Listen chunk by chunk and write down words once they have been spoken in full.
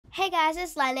Hey guys,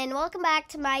 it's London. Welcome back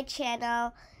to my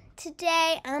channel.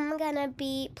 Today I'm gonna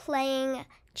be playing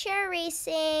chair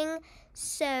racing.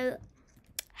 So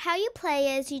how you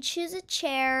play is you choose a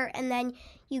chair and then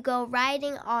you go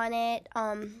riding on it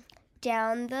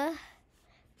down the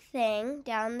thing,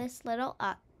 down this little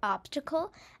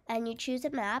obstacle, and you choose a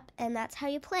map, and that's how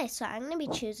you play. So I'm gonna be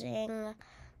choosing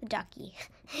the Ducky.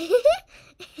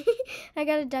 I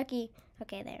got a Ducky.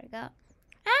 Okay, there we go.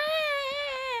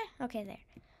 Ah! Okay, there.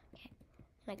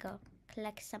 I go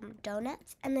collect some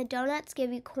donuts, and the donuts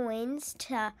give you coins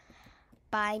to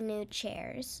buy new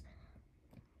chairs.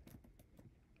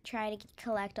 Try to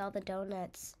collect all the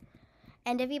donuts,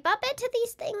 and if you bump into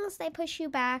these things, they push you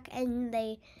back and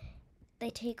they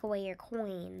take away your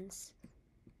coins.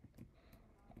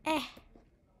 There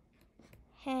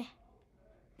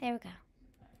we go.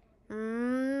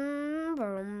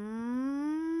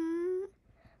 Vroom.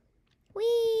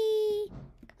 Whee!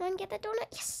 Come on, get the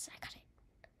donut. Yes, I got it.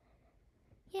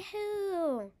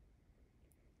 Yahoo!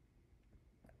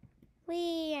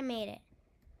 Whee! I made it.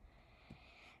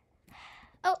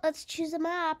 Oh, let's choose a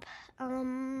map.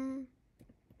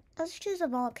 Let's choose a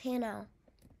volcano.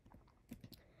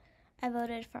 I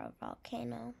voted for a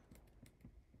volcano.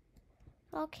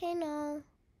 Volcano.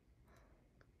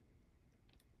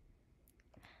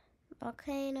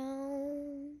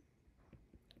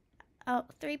 Oh,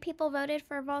 3 people voted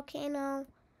for volcano.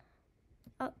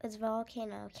 Oh, it's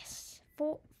volcano. Yes.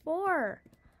 Four.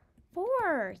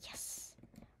 Yes.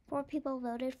 4 people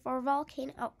voted for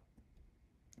volcano. Oh.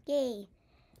 Yay.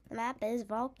 The map is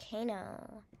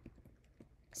volcano.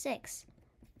 6,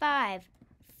 5,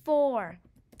 4,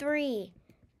 3,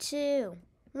 2,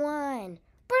 1.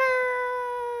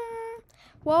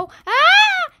 Whoa.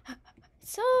 Ah!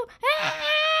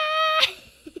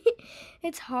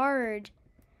 It's hard.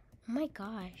 Oh my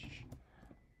gosh.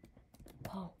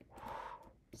 Whoa.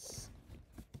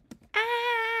 Ah!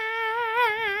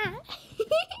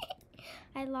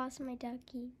 I lost my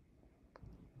Ducky.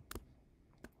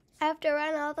 I have to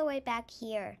run all the way back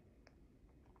here.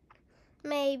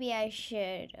 Maybe I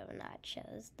should have not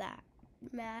chose that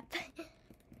map.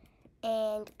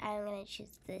 And I'm gonna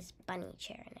choose this bunny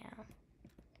chair now.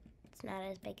 It's not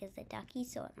as big as the Ducky,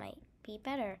 so it might be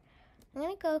better. I'm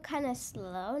gonna go kind of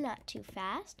slow, not too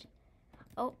fast.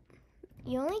 Oh,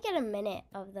 you only get a minute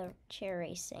of the chair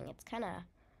racing. It's kind of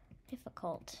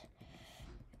difficult.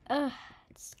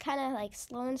 It's kind of like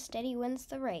slow and steady wins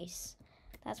the race.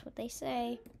 That's what they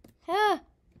say. Ah!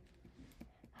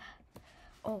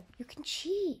 Oh, you can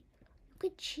cheat. You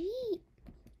could cheat.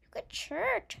 You could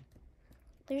cheat.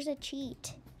 There's a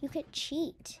cheat. You could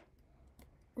cheat.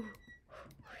 Ooh.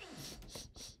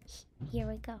 Here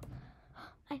we go.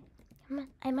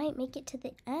 I might make it to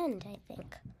the end, I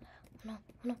think. Oh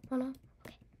no.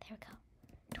 Okay, there we go.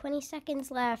 20 seconds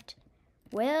left.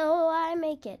 Will I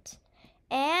make it?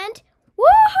 And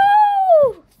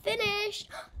woohoo! Finished.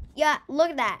 Yeah, look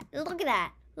at that.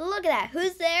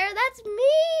 Who's there? That's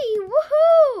me.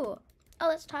 Woohoo! Oh,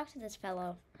 let's talk to this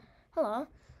fellow. Hello.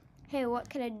 Hey, what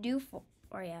can I do for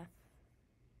you?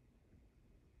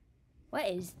 What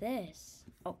is this?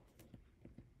 Oh.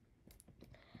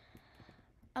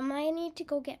 I need to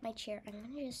go get my chair. I'm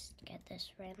gonna just get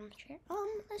this random chair.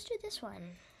 Let's do this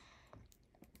one.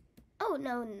 Oh,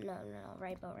 no.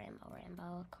 Rainbow.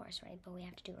 Of course, rainbow. We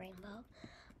have to do rainbow.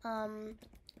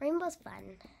 Rainbow's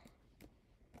fun.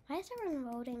 Why is everyone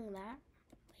voting that?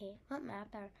 Wait, what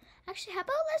map are... Actually, how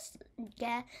about let's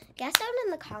guess down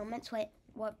in the comments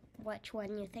which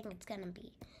one you think it's gonna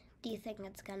be. Do you think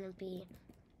it's gonna be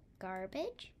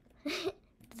garbage?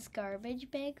 This garbage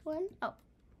big one? Oh,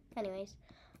 anyways.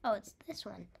 Oh, it's this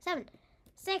one. 7,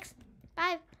 6,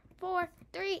 5, 4,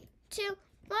 3, 2,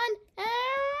 1.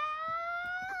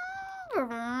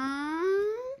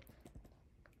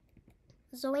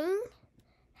 Zoing.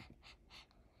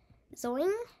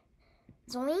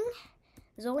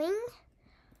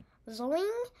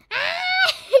 Ah!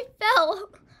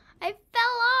 I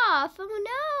fell off. Oh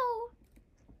no.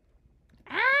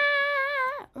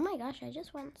 Ah! Oh my gosh, I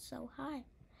just went so high.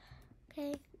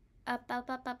 Okay. Up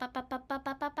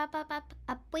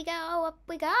we go.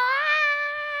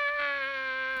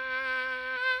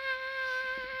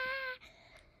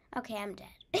 Okay, I'm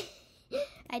dead.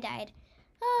 I died.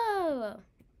 Oh.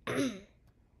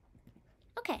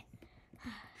 Okay.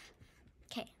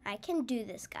 Okay, I can do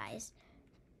this, guys.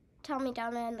 Tell me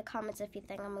down in the comments if you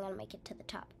think I'm going to make it to the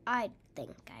top. I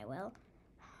think I will.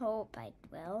 Hope I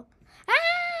will. Ah!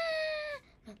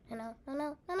 No.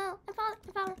 I'm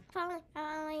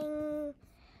falling.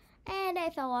 And I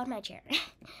fell off my chair.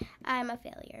 I'm a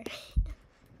failure.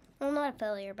 Well, not a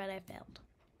failure, but I failed.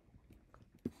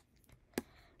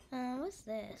 What's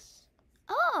this?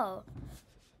 Oh!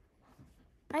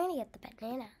 I'm gonna get the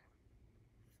banana.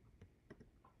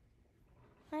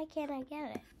 Why can't I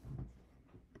get it?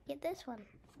 Get this one.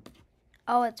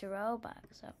 Oh, it's a Robux.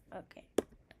 So, okay.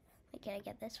 Wait, can I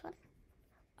get this one?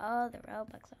 Oh, the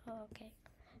Robux. Oh, okay.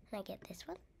 Can I get this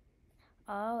one?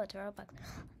 Oh, it's Robux.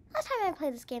 Last time I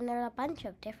played this game, there were a bunch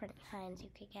of different kinds you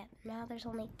could get. Now there's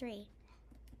only 3.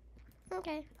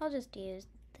 Okay, I'll just use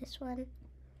this one.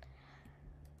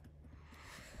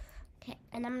 Okay,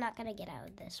 and I'm not gonna get out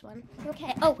of this one.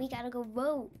 Okay, oh, we gotta go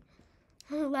vote.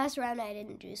 Last round I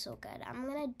didn't do so good. I'm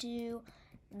gonna do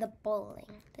the bowling.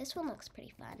 This one looks pretty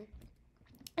fun.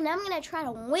 And I'm gonna try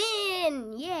to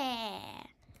win, yeah!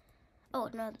 Oh,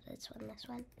 no, this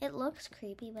one. It looks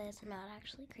creepy, but it's not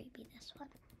actually creepy, this one.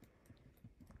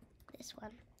 This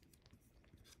one.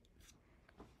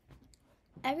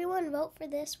 Everyone vote for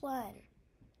this one.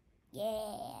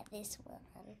 Yeah, this one.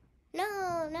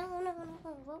 No,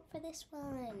 vote for this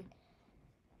one.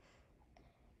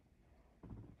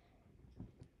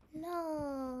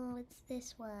 No, it's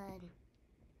this one.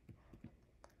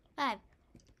 5,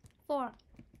 4,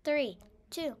 3,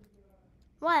 2,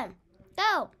 1,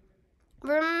 go!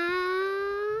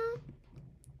 Vroom.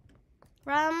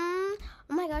 Vroom. Oh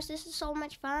my gosh, this is so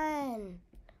much fun.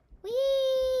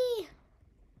 Whee!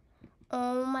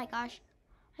 Oh my gosh,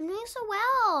 I'm doing so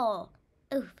well.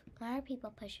 Oof, why are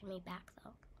people pushing me back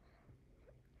though?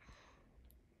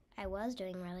 I was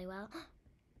doing really well.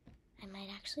 I might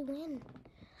actually win.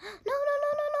 No,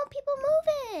 people move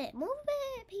it. Move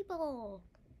it, people.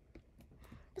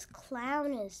 This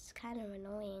clown is kind of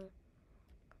annoying.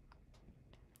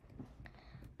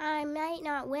 I might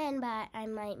not win, but I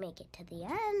might make it to the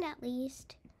end at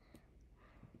least.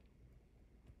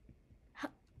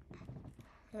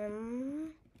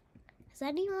 Has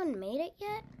anyone made it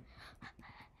yet?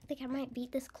 I think I might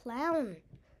beat this clown.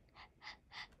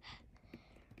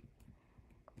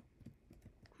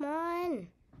 Come on.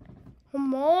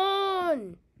 Come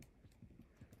on.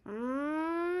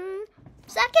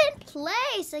 Second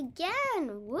place again.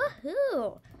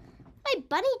 Woohoo. My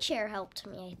bunny chair helped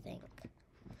me, I think.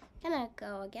 Gonna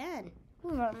go again.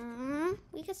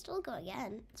 We can still go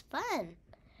again. It's fun.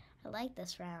 I like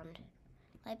this round.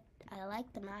 I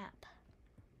like the map.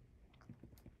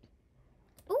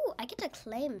 Ooh, I get to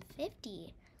claim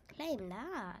 50. Claim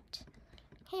that.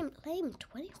 Claim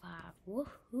 25.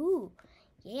 Woohoo.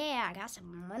 Yeah, I got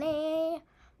some money.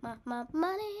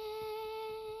 Money.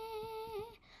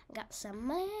 I got some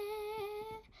money.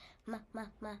 Money.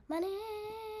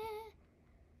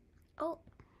 Oh.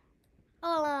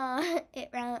 Oh,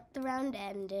 the round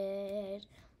ended.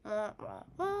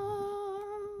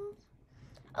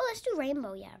 Oh, let's do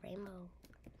rainbow. Yeah, rainbow.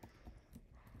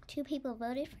 2 people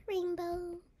voted for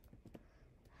rainbow.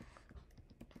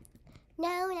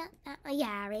 No.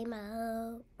 Yeah,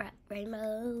 rainbow.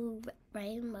 Rainbow.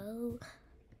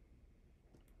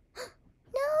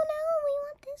 No, we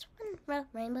want this one.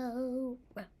 Rainbow.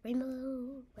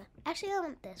 Actually, I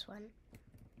want this one.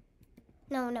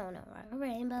 No.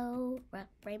 Rainbow.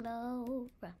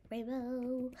 No.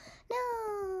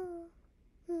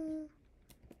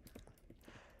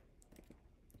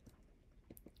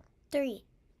 3,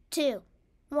 2,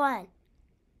 1,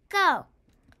 go.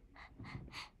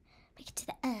 Make it to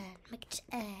the end. Make it to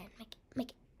the end.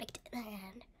 Make it to the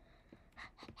end.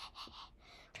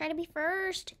 Try to be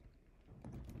first.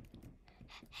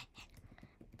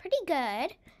 Pretty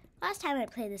good. Last time I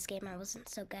played this game, I wasn't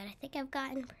so good. I think I've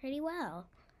gotten pretty well.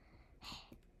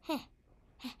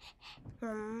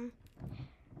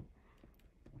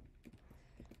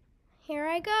 Here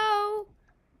I go.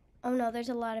 Oh no, there's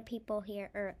a lot of people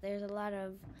here, or there's a lot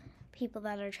of people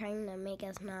that are trying to make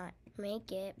us not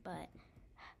make it, but I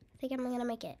think I'm gonna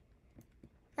make it.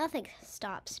 Nothing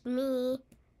stops me.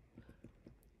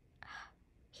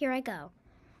 Here I go.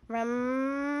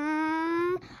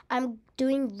 I'm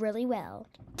doing really well.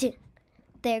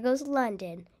 There goes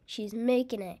London. She's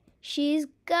making it. She's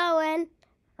going.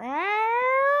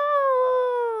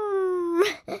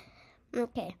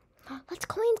 Okay. Let's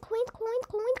coins. Coin.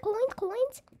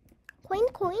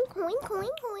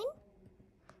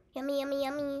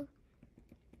 Yummy.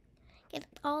 Get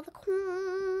all the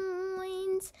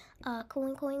coins.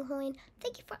 Coin.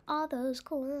 Thank you for all those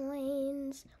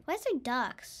coins. Why is there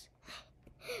ducks?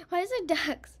 Why is there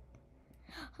ducks?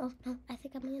 Oh no, I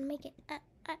think I'm gonna make it. I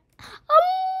got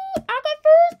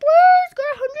first place.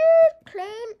 Got 100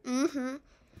 claim.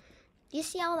 You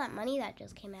see all that money that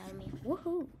just came out of me?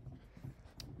 Woohoo.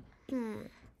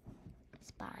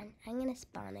 Spawn. I'm gonna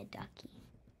spawn a ducky.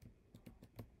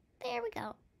 There we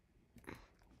go.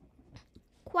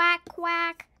 Quack.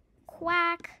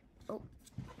 Oh.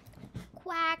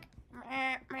 Quack.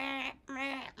 How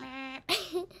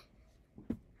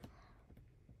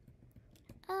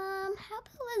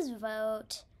about let's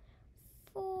vote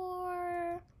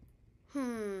for,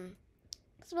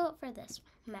 let's vote for this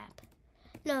map.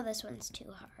 No, this one's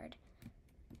too hard.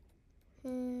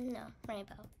 No,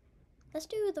 rainbow. Let's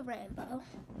do the rainbow.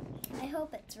 I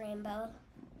hope it's rainbow.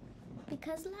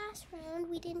 Because last round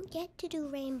we didn't get to do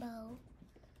rainbow.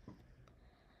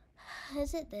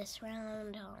 Is it this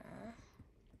round? Oh.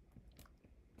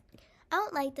 I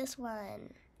don't like this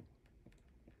one.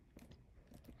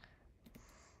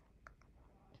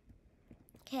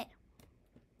 Okay.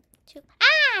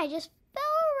 I just fell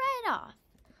right off.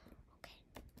 Okay.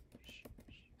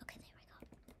 Okay, there we go.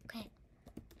 Okay.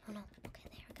 Oh no. Okay,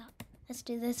 there we go. Let's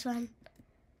do this one.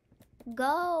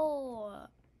 Go.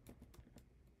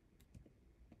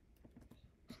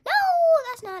 No,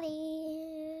 that's not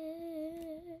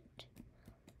it.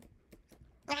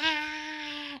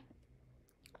 I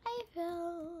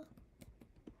fell.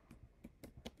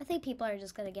 I think people are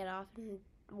just gonna get off and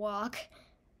walk.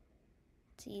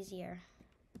 It's easier.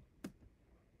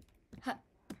 Huh.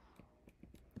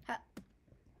 Huh.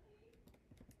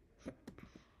 I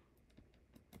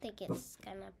think it's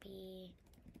gonna be...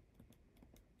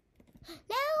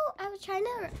 No, I was trying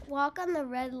to walk on the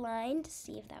red line to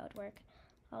see if that would work.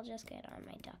 I'll just get on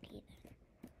my ducky then.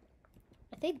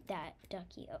 I think that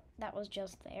ducky, that was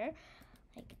just there.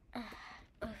 Like, I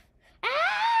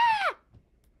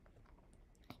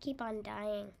keep on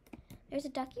dying. There's a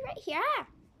ducky right here.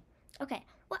 Okay,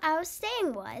 what I was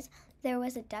saying was there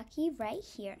was a ducky right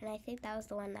here, and I think that was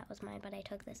the one that was mine, but I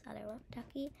took this other one,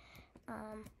 ducky.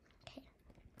 Okay.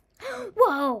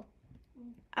 Whoa!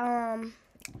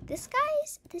 This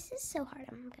is so hard.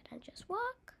 I'm gonna just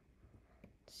walk.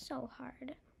 So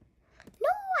hard. No,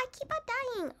 I keep on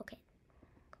dying. Okay.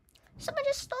 Someone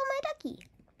just stole my ducky.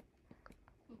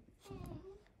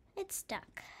 It's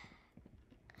stuck.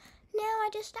 Now I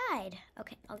just died.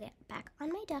 Okay, I'll get back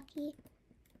on my ducky.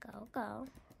 Go, go.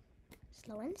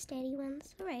 Slow and steady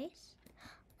wins the race.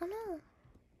 Oh no.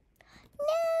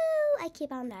 No! I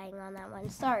keep on dying on that one.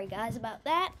 Sorry guys about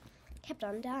that. Kept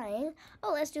on dying.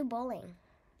 Oh, let's do bowling.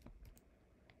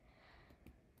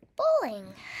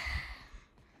 Bowling.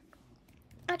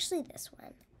 Actually, this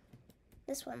one.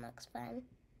 This one looks fun.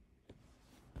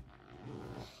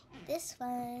 This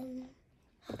one.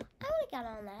 I would have got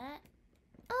on that.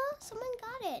 Oh, someone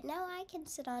got it. Now I can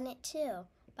sit on it too.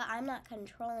 But I'm not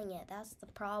controlling it. That's the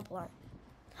problem.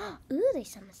 Ooh, there's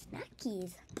some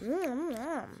snackies.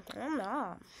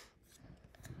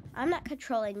 I'm not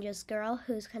controlling, just girl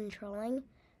who's controlling.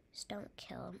 Just don't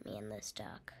kill me and this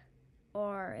duck.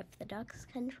 Or if the duck's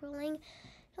controlling,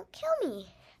 don't kill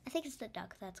me. I think it's the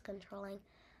duck that's controlling.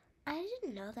 I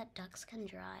didn't know that ducks can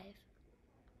drive.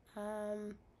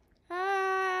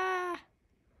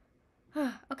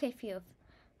 Okay, phew.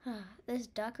 This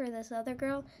duck or this other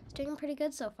girl is doing pretty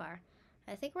good so far.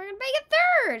 I think we're gonna make it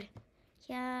third.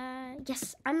 Yeah,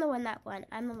 yes, I'm the one that won.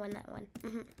 I'm the one that won.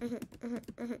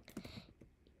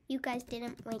 You guys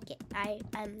didn't make it.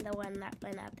 I'm the one that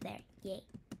went up there. Yay,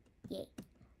 yay.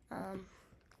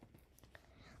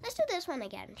 Let's do this one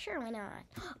again. Sure, why not?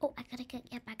 Oh, I gotta get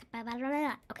back.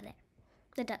 Okay, there.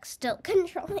 The duck's still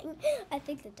controlling. I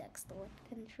think the duck's the one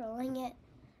controlling it.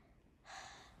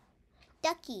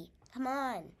 Ducky, come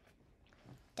on.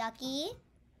 Ducky,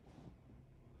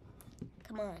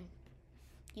 come on.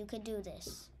 You can do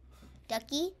this.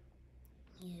 Ducky,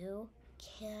 you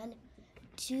can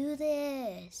do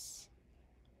this.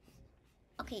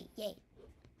 Okay, yay.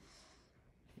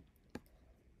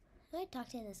 I'm gonna talk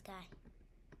to this guy.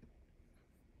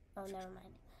 Oh, never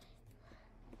mind.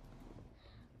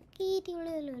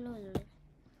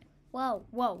 Whoa,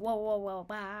 whoa, whoa, whoa, whoa.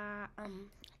 I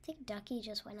think Ducky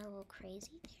just went a little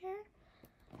crazy there.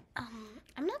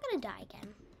 I'm not gonna die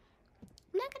again.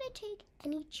 I'm not gonna take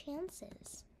any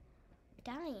chances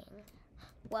dying.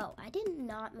 Whoa, I did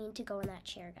not mean to go in that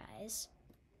chair, guys.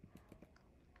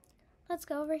 Let's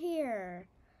go over here.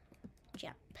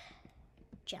 Jump,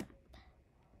 jump,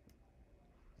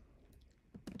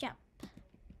 jump,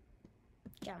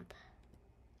 jump,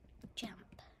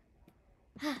 jump.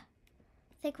 I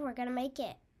think we're gonna make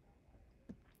it.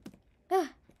 I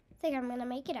think I'm gonna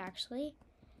make it actually.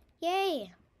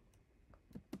 Yay!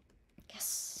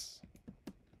 Yes.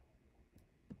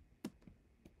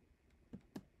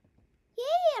 Yay,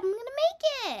 I'm gonna make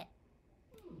it!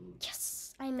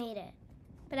 Yes, I made it.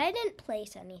 But I didn't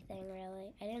place anything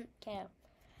really. I didn't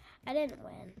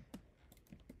win.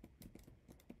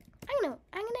 I'm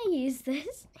gonna use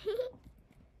this.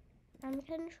 I'm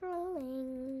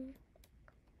controlling.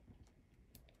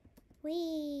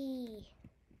 Wee.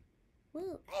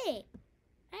 Ooh, hey,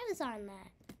 I was on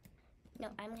that. No,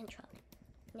 I'm controlling.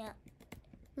 No.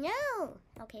 No!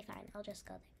 Okay, fine. I'll just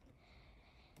go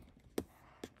there.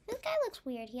 This guy looks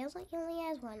weird. He only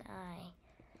has one eye.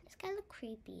 This guy looks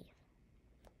creepy.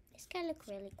 This guy looks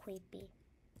really creepy.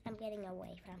 I'm getting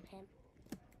away from him.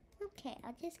 Okay,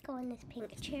 I'll just go in this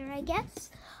pink chair, I guess.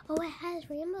 Oh, it has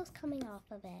rainbows coming off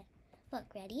of it. Look,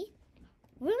 ready?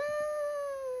 Vroom!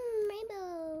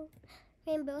 Rainbow.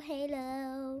 Rainbow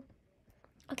halo.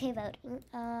 Okay, voting.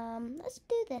 Let's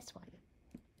do this one.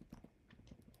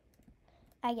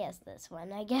 I guess this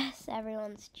one. I guess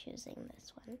everyone's choosing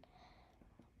this one.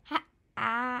 Ha,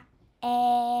 ah,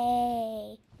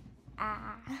 a,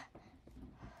 ah.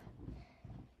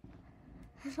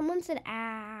 Someone said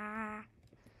ah.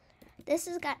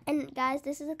 And guys,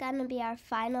 this is gonna be our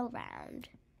final round.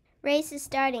 Race is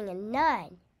starting in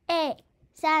 9, 8,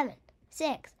 7,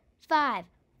 6, 5,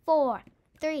 4,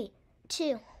 3,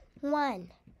 2,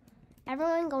 1.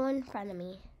 Everyone go in front of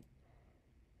me.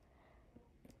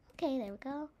 Okay, there we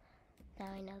go. Now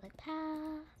I know the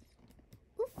path.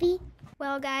 Oofy.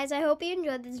 Well, guys, I hope you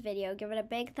enjoyed this video. Give it a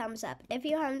big thumbs up. If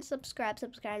you haven't subscribed,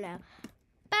 subscribe now.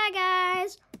 Bye,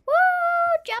 guys.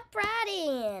 Woo! Jump right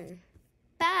in.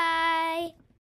 Bye.